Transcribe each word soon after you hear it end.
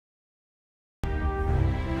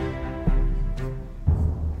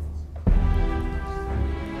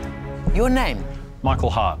Your name? Michael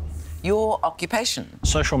Hartt. Your occupation?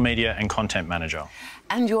 Social media and content manager.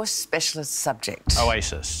 And your specialist subject?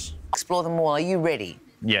 Oasis. Explore them all. Are you ready?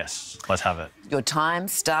 Yes, let's have it. Your time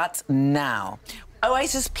starts now.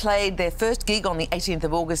 Oasis played their first gig on the 18th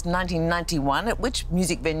of August 1991 at which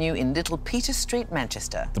music venue in Little Peter Street,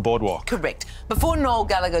 Manchester? The Boardwalk. Correct. Before Noel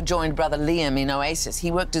Gallagher joined brother Liam in Oasis,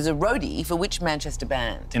 he worked as a roadie for which Manchester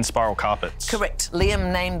band? In Spiral Carpets. Correct.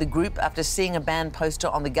 Liam named the group after seeing a band poster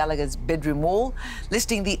on the Gallagher's bedroom wall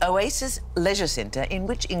listing the Oasis Leisure Centre in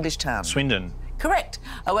which English town? Swindon. Correct.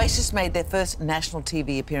 Oasis made their first national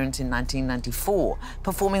TV appearance in 1994,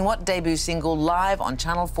 performing what debut single live on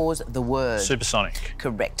Channel 4's The Word? Supersonic.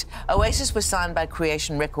 Correct. Oasis was signed by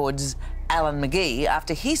Creation Records' Alan McGee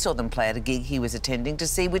after he saw them play at a gig he was attending to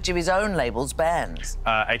see which of his own label's bands?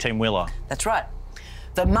 18-wheeler. That's right.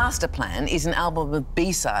 The Master Plan is an album of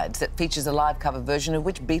B-sides that features a live cover version of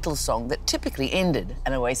which Beatles song that typically ended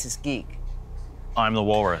an Oasis gig? I'm the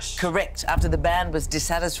Walrus. Correct. After the band was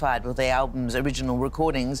dissatisfied with the album's original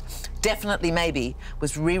recordings, Definitely Maybe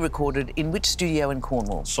was re-recorded in which studio in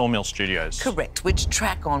Cornwall? Sawmill Studios. Correct. Which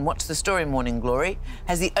track on What's the Story Morning Glory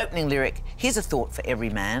has the opening lyric, "Here's a thought for every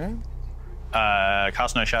man"?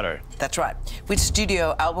 Cast No Shadow. That's right. Which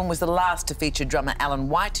studio album was the last to feature drummer Alan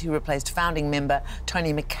White, who replaced founding member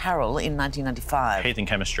Tony McCarroll in 1995? Heath and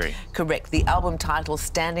Chemistry. Correct. The album title,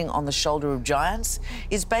 Standing on the Shoulder of Giants,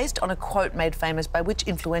 is based on a quote made famous by which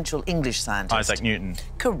influential English scientist? Isaac Newton.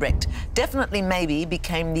 Correct. Definitely Maybe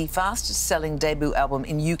became the fastest-selling debut album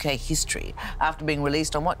in UK history after being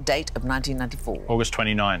released on what date of 1994? August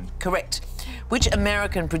 29. Correct. Which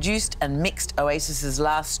American produced and mixed Oasis's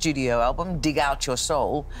last studio album, Dig Out Your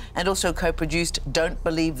Soul, and also co-produced Don't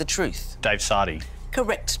Believe the Truth? Dave Sardi.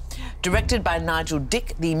 Correct. Directed by Nigel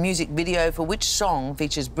Dick, the music video for which song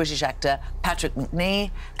features British actor Patrick Macnee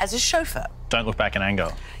as a chauffeur? Don't Look Back in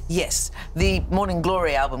Anger. Yes. The Morning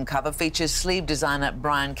Glory album cover features sleeve designer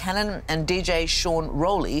Brian Cannon and DJ Sean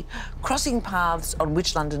Rowley crossing paths on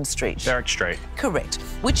which London street? Berwick Street. Correct.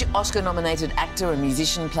 Which Oscar-nominated actor and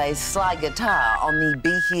musician plays slide guitar on the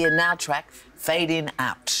Be Here Now track, Fade In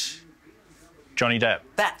Out? Johnny Depp.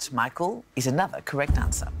 That, Michael, is another correct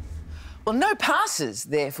answer. Well, no passes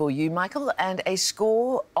there for you, Michael, and a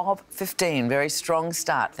score of 15. Very strong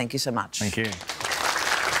start. Thank you so much. Thank you.